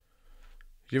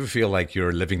Do you ever feel like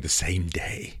you're living the same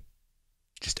day?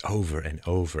 Just over and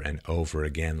over and over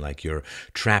again, like you're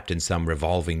trapped in some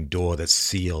revolving door that's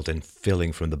sealed and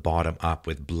filling from the bottom up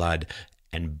with blood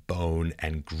and bone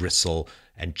and gristle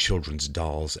and children's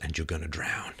dolls, and you're going to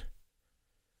drown.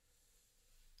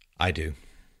 I do.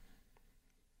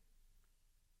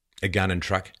 A gun and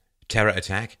truck terror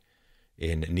attack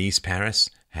in Nice, Paris,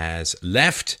 has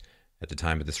left, at the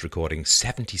time of this recording,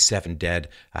 77 dead,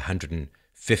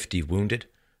 150 wounded.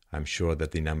 I'm sure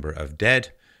that the number of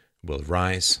dead will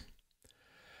rise.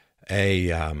 A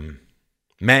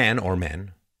man or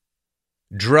men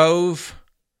drove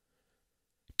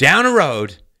down a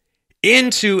road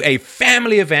into a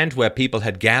family event where people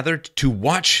had gathered to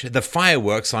watch the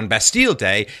fireworks on Bastille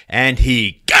Day, and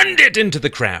he gunned it into the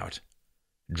crowd,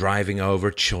 driving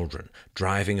over children,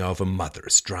 driving over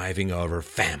mothers, driving over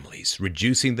families,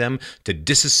 reducing them to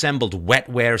disassembled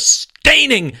wetware,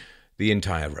 staining the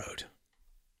entire road.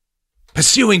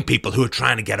 Pursuing people who are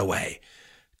trying to get away.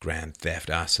 Grand theft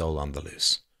arsehole on the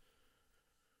loose.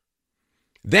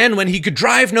 Then, when he could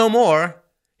drive no more,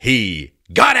 he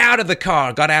got out of the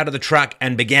car, got out of the truck,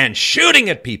 and began shooting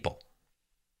at people,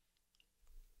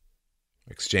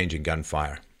 exchanging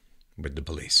gunfire with the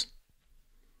police.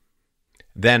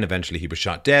 Then, eventually, he was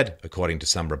shot dead. According to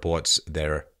some reports,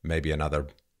 there may be another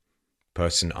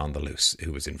person on the loose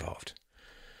who was involved.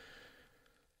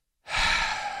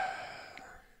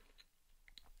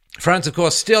 France, of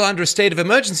course, still under a state of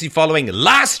emergency following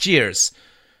last year's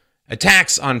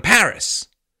attacks on Paris.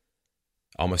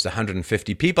 Almost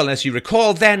 150 people, as you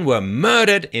recall, then were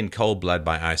murdered in cold blood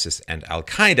by ISIS and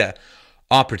Al-Qaeda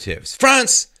operatives.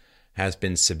 France has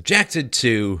been subjected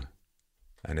to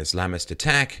an Islamist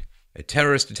attack, a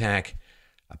terrorist attack,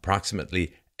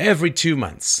 approximately every 2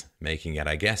 months, making it,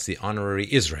 I guess, the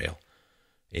honorary Israel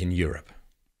in Europe.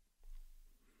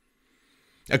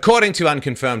 According to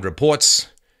unconfirmed reports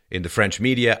in the French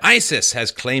media, ISIS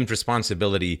has claimed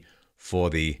responsibility for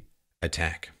the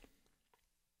attack.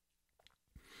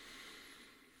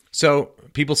 So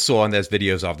people saw, and there's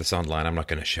videos of this online. I'm not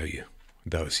going to show you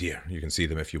those here. You can see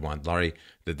them if you want. Lorry,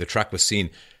 the truck was seen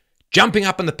jumping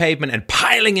up on the pavement and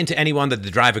piling into anyone that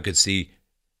the driver could see,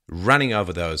 running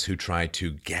over those who tried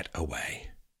to get away.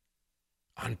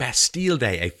 On Bastille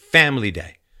Day, a family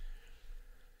day.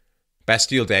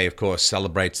 Bastille Day, of course,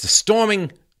 celebrates the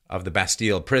storming of the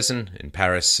Bastille prison in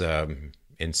Paris in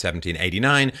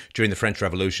 1789 during the French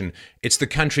Revolution. It's the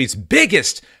country's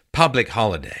biggest public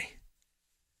holiday.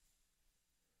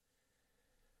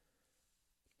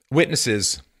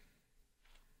 Witnesses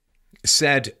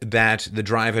said that the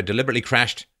driver deliberately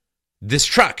crashed this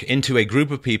truck into a group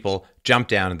of people, jumped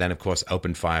down, and then, of course,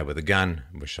 opened fire with a gun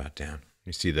and was shot down.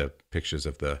 You see the pictures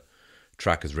of the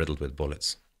truck is riddled with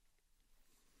bullets.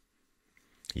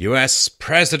 U.S.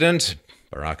 President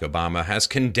Barack Obama has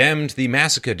condemned the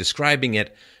massacre, describing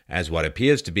it as what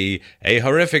appears to be a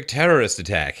horrific terrorist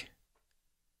attack.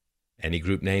 Any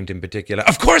group named in particular?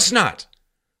 Of course not!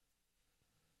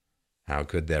 How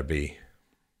could there be?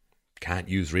 Can't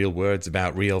use real words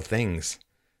about real things.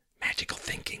 Magical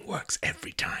thinking works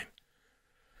every time.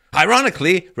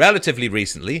 Ironically, relatively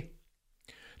recently,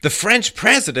 the French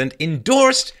president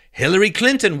endorsed Hillary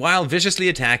Clinton while viciously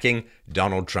attacking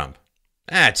Donald Trump.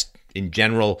 In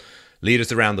general,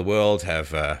 leaders around the world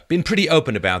have been pretty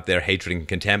open about their hatred and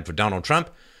contempt for Donald Trump.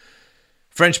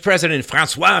 French President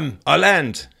François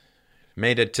Hollande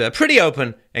made it pretty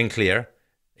open and clear.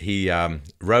 He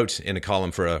wrote in a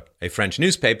column for a French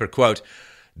newspaper, quote,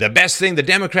 "The best thing the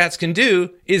Democrats can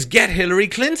do is get Hillary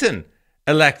Clinton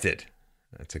elected."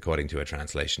 That's according to a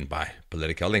translation by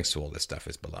Politico. Links to all this stuff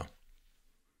is below.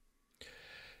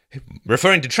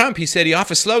 Referring to Trump, he said he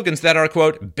offers slogans that are,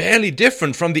 quote, barely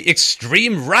different from the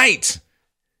extreme right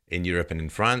in Europe and in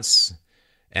France.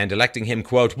 And electing him,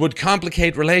 quote, would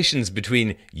complicate relations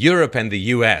between Europe and the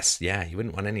US. Yeah, you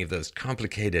wouldn't want any of those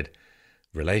complicated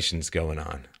relations going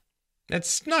on.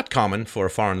 It's not common for a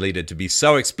foreign leader to be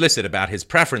so explicit about his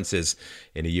preferences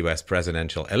in a US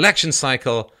presidential election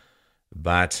cycle,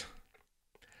 but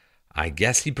I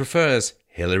guess he prefers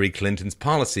Hillary Clinton's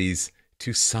policies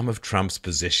to some of Trump's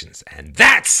positions. And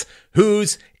that's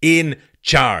who's in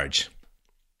charge.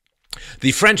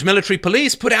 The French military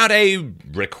police put out a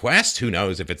request, who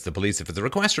knows if it's the police, if it's a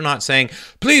request or not, saying,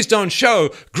 please don't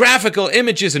show graphical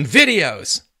images and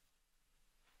videos.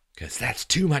 Because that's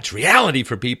too much reality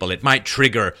for people. It might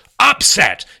trigger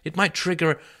upset. It might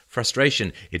trigger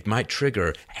frustration. It might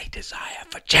trigger a desire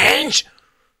for change.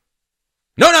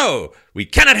 No, we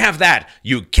cannot have that.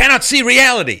 You cannot see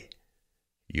reality.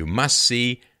 You must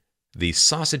see the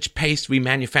sausage paste we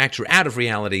manufacture out of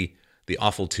reality, the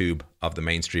offal tube of the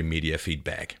mainstream media feed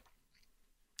bag.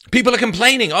 People are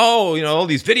complaining, all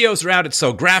these videos are out, it's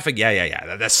so graphic. Yeah.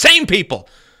 They're the same people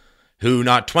who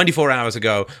not 24 hours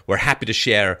ago were happy to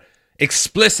share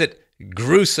explicit,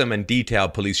 gruesome, and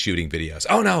detailed police shooting videos.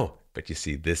 Oh no, but you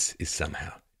see, this is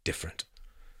somehow different.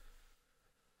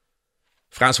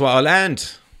 François Hollande,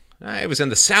 he was in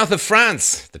the south of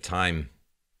France at the time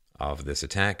of this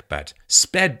attack, but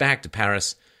sped back to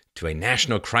Paris to a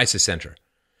national crisis center.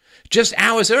 Just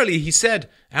hours earlier, he said,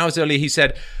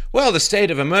 well, the state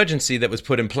of emergency that was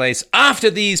put in place after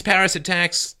these Paris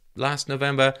attacks last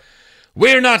November,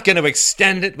 we're not going to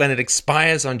extend it when it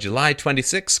expires on July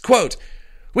 26. Quote,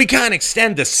 we can't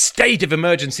extend the state of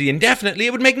emergency indefinitely.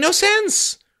 It would make no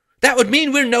sense. That would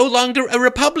mean we're no longer a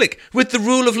republic with the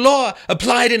rule of law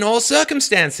applied in all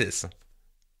circumstances.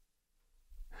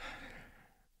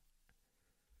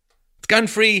 It's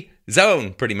gun-free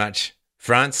zone, pretty much,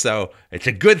 France, so it's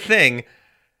a good thing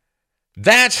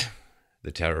that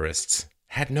the terrorists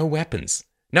had no weapons,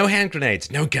 no hand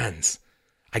grenades, no guns.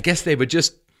 I guess they were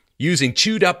just using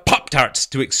chewed-up Pop-Tarts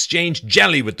to exchange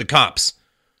jelly with the cops.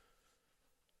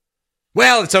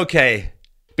 Well, it's okay,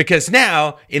 because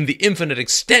now, in the infinite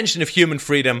extension of human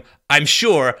freedom, I'm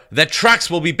sure that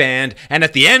trucks will be banned, and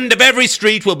at the end of every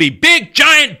street will be big,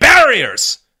 giant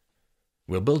barriers.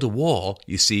 We'll build a wall,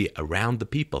 you see, around the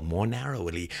people more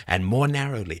narrowly and more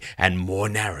narrowly and more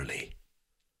narrowly,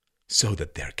 so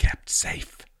that they're kept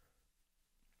safe.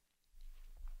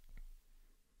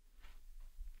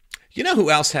 You know who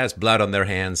else has blood on their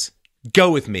hands?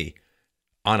 Go with me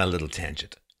on a little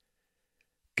tangent.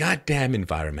 Goddamn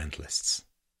environmentalists.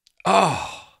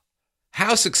 Oh,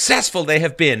 how successful they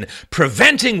have been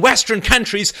preventing Western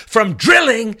countries from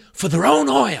drilling for their own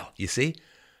oil. You see,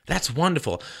 that's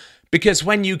wonderful. Because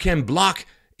when you can block,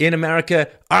 in America,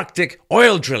 Arctic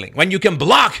oil drilling, when you can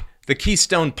block the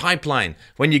Keystone Pipeline,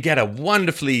 when you get a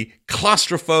wonderfully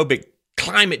claustrophobic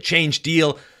climate change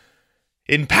deal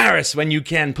in Paris, when you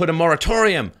can put a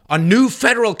moratorium on new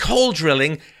federal coal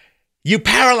drilling, you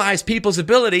paralyze people's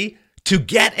ability to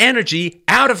get energy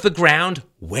out of the ground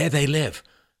where they live.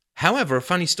 However,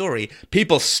 funny story,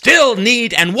 people still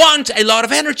need and want a lot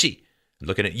of energy.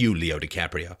 Looking at you, Leo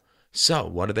DiCaprio. So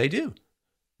what do?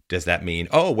 Does that mean,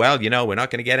 we're not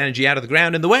going to get energy out of the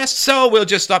ground in the West, so we'll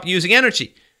just stop using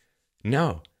energy?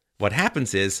 No. What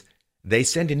happens is they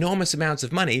send enormous amounts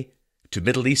of money to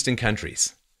Middle Eastern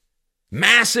countries.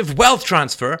 Massive wealth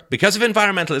transfer, because of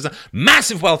environmentalism,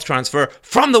 massive wealth transfer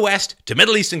from the West to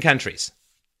Middle Eastern countries.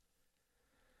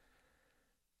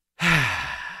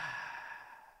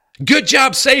 Good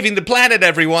job saving the planet,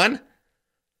 everyone.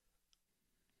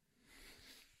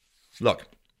 Look,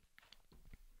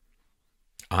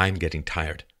 I'm getting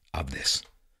tired of this.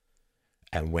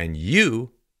 And when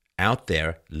you out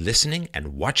there listening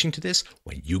and watching to this,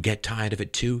 when you get tired of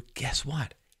it too, guess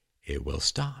what? It will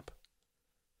stop.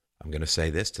 I'm going to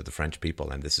say this to the French people,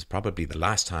 and this is probably the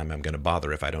last time I'm going to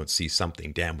bother if I don't see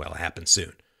something damn well happen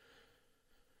soon.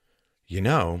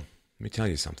 Let me tell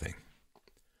you something.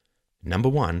 Number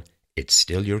one, it's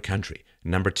still your country.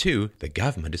 Number two, the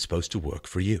government is supposed to work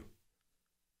for you.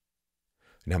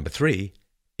 Number three,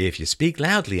 if you speak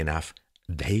loudly enough,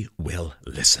 they will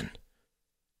listen.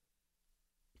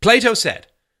 Plato said,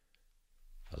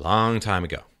 a long time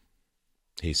ago,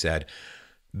 he said,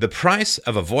 the price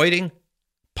of avoiding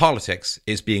politics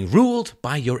is being ruled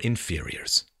by your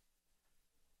inferiors.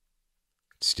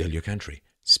 It's still your country.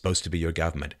 It's supposed to be your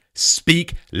government.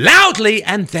 Speak loudly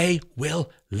and they will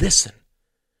listen.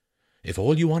 If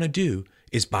all you want to do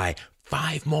is buy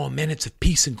 5 more minutes of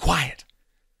peace and quiet,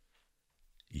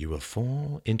 you will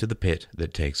fall into the pit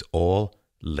that takes all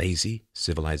lazy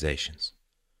civilizations.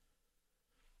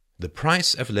 The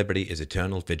price of liberty is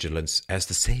eternal vigilance, as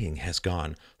the saying has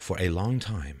gone for a long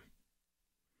time.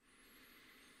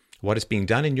 What is being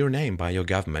done in your name by your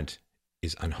government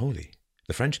is unholy.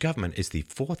 The French government is the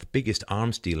 4th biggest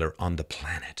arms dealer on the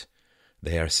planet.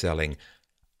 They are selling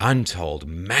untold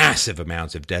massive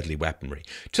amounts of deadly weaponry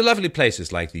to lovely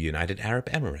places like the United Arab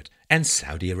Emirates and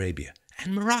Saudi Arabia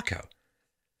and Morocco.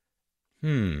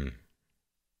 In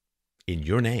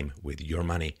your name, with your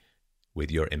money, with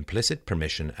your implicit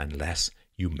permission, unless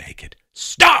you make it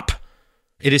stop.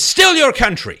 It is still your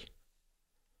country.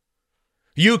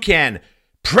 You can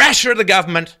pressure the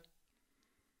government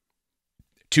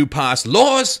to pass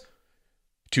laws,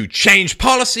 to change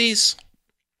policies,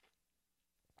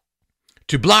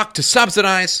 to block, to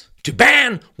subsidize, to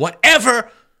ban, whatever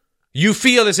you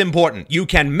feel is important. You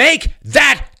can make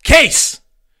that case.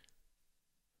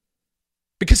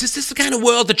 Because is this the kind of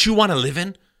world that you want to live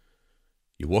in?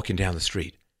 You're walking down the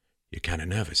street. You're kind of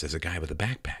nervous. There's a guy with a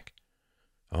backpack.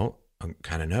 Oh, I'm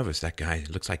kind of nervous. That guy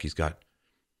looks like he's got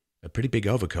A pretty big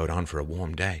overcoat on for a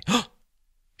warm day. Oh,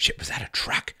 shit, was that a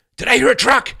truck? Did I hear a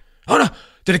truck? Oh no,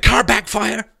 did a car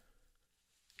backfire?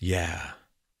 Yeah.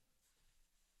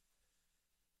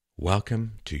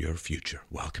 Welcome to your future.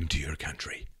 Welcome to your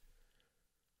country.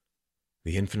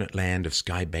 The infinite land of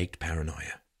sky-baked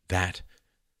paranoia. That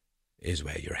is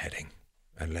where you're heading.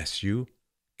 Unless you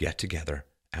get together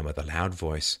and with a loud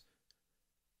voice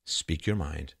speak your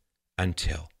mind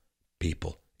until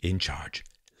people in charge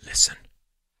listen.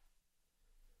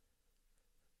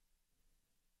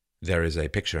 There is a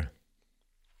picture.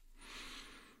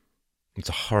 It's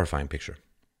a horrifying picture.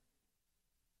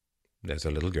 There's a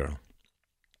little girl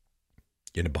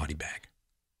in a body bag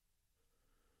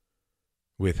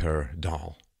with her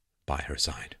doll by her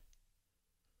side.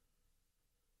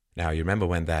 Now, you remember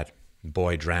when that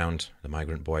boy drowned, the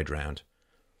migrant boy drowned?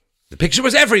 The picture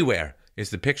was everywhere.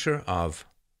 Is the picture of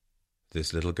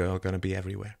this little girl going to be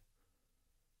everywhere?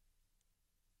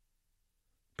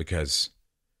 Because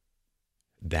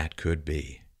that could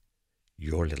be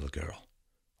your little girl,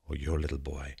 or your little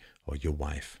boy, or your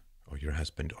wife, or your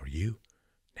husband, or you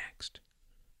next.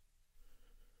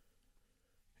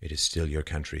 It is still your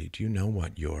country. Do you know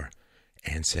what your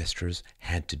ancestors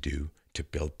had to do to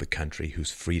build the country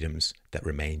whose freedoms that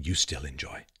remain you still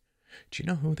enjoy? Do you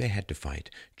know who they had to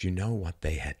fight? Do you know what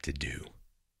they had to do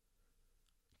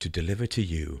to deliver to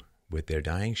you, with their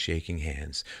dying, shaking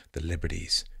hands, the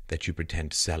liberties that you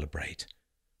pretend to celebrate?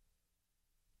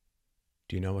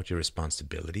 Do you know what your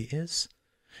responsibility is?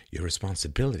 Your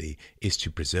responsibility is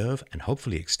to preserve and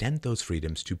hopefully extend those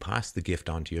freedoms, to pass the gift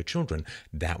on to your children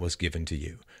that was given to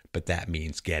you. But that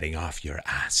means getting off your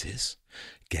asses,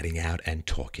 getting out and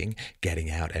talking,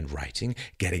 getting out and writing,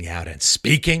 getting out and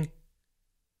speaking,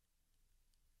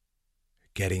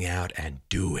 getting out and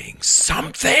doing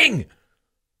something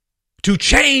to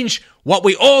change what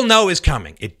we all know is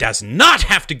coming. It does not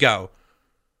have to go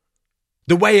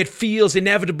the way it feels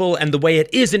inevitable and the way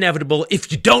it is inevitable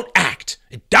if you don't act.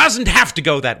 It doesn't have to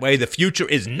go that way. The future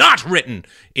is not written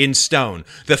in stone.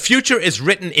 The future is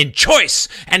written in choice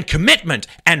and commitment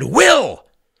and will.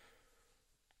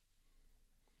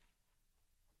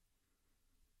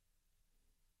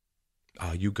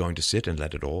 Are you going to sit and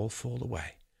let it all fall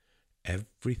away?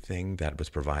 Everything that was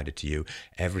provided to you,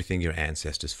 everything your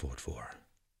ancestors fought for.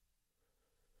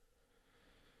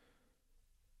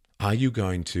 Are you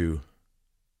going to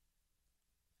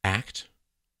act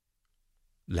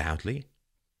loudly,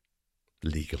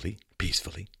 legally,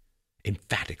 peacefully,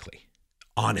 emphatically,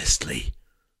 honestly?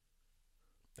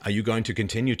 Are you going to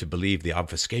continue to believe the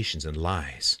obfuscations and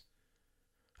lies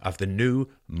of the new,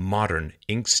 modern,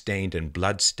 ink-stained and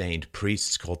blood-stained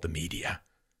priests called the media,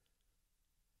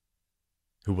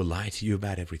 who will lie to you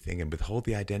about everything and withhold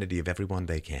the identity of everyone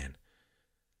they can?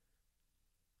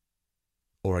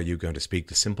 Or are you going to speak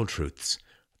the simple truths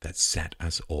that set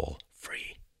us all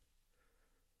free?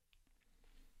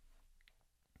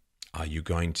 Are you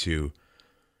going to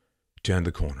turn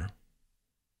the corner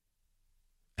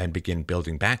and begin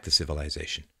building back the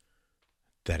civilization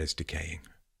that is decaying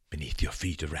beneath your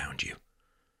feet around you?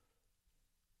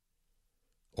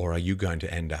 Or are you going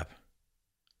to end up,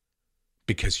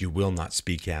 because you will not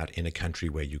speak out in a country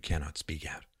where you cannot speak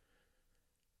out,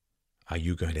 are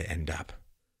you going to end up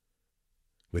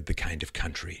with the kind of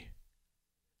country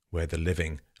where the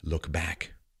living look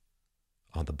back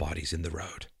on the bodies in the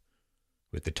road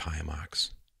with the tire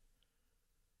marks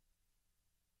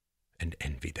and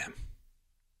envy them?